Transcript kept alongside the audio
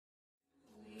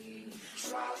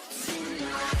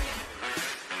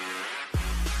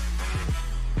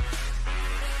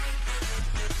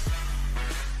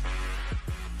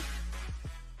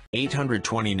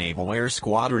820 Naval Air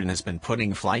Squadron has been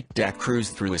putting flight deck crews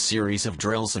through a series of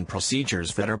drills and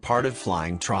procedures that are part of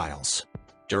flying trials.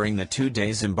 During the 2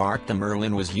 days embarked, the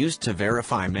Merlin was used to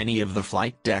verify many of the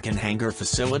flight deck and hangar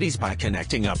facilities by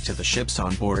connecting up to the ship's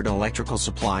onboard electrical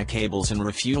supply cables and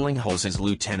refueling hoses,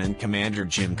 Lieutenant Commander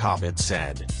Jim Cobbett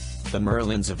said. The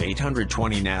Merlins of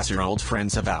 820 NASA are old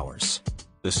friends of ours.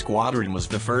 The squadron was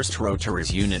the first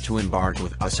rotaries unit to embark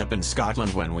with us up in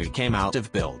Scotland when we came out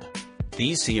of build.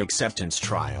 These sea acceptance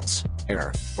trials,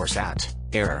 Air, or SAT,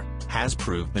 Air, has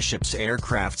proved the ship's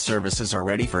aircraft services are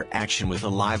ready for action with a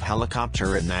live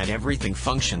helicopter and that everything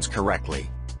functions correctly.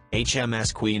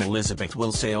 HMS Queen Elizabeth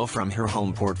will sail from her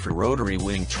home port for rotary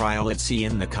wing trial at sea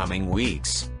in the coming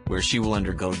weeks, where she will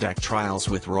undergo deck trials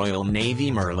with Royal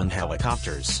Navy Merlin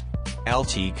helicopters.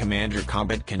 LT Commander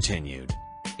Cobbett continued.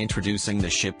 Introducing the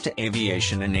ship to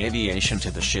aviation and aviation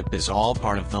to the ship is all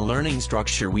part of the learning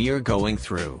structure we are going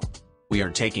through. We are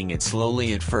taking it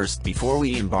slowly at first before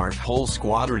we embark whole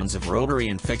squadrons of rotary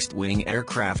and fixed-wing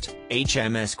aircraft.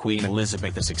 HMS Queen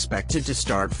Elizabeth is expected to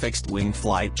start fixed-wing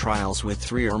flight trials with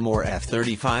 3 or more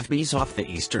F-35Bs off the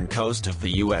eastern coast of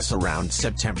the U.S. around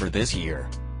September this year.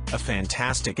 A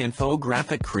fantastic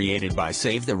infographic created by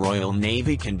Save the Royal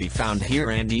Navy can be found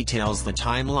here and details the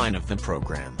timeline of the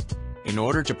program. In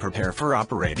order to prepare for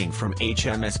operating from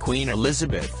HMS Queen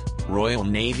Elizabeth, Royal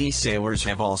Navy sailors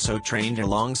have also trained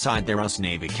alongside their US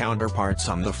Navy counterparts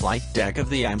on the flight deck of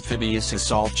the amphibious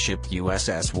assault ship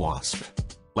USS Wasp.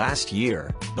 Last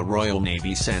year, the Royal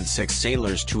Navy sent 6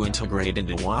 sailors to integrate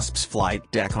into Wasp's flight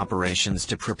deck operations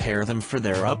to prepare them for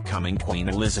their upcoming Queen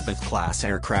Elizabeth-class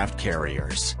aircraft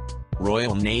carriers.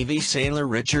 Royal Navy sailor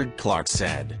Richard Clark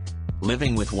said,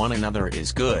 "Living with one another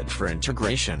is good for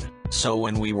integration, so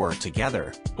when we work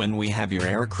together, when we have your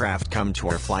aircraft come to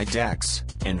our flight decks,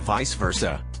 and vice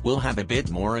versa, we'll have a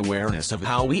bit more awareness of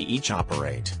how we each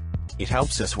operate. It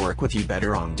helps us work with you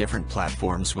better on different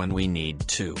platforms when we need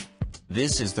to."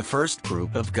 This is the first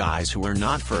group of guys who are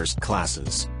not first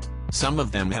classes. Some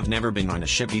of them have never been on a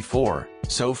ship before,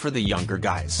 so for the younger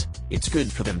guys, it's good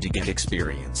for them to get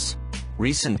experience.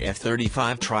 Recent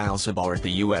F-35 trials aboard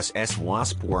the USS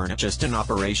Wasp weren't just an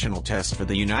operational test for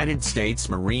the United States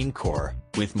Marine Corps,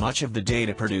 with much of the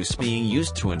data produced being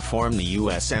used to inform the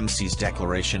USMC's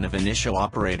declaration of initial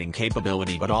operating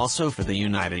capability, but also for the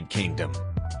United Kingdom.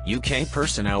 UK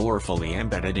personnel were fully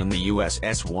embedded in the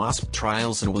USS Wasp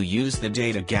trials and will use the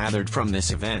data gathered from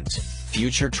this event,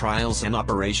 future trials and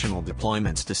operational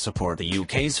deployments to support the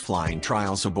UK's flying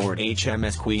trials aboard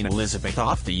HMS Queen Elizabeth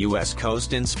off the US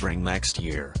coast in spring next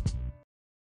year.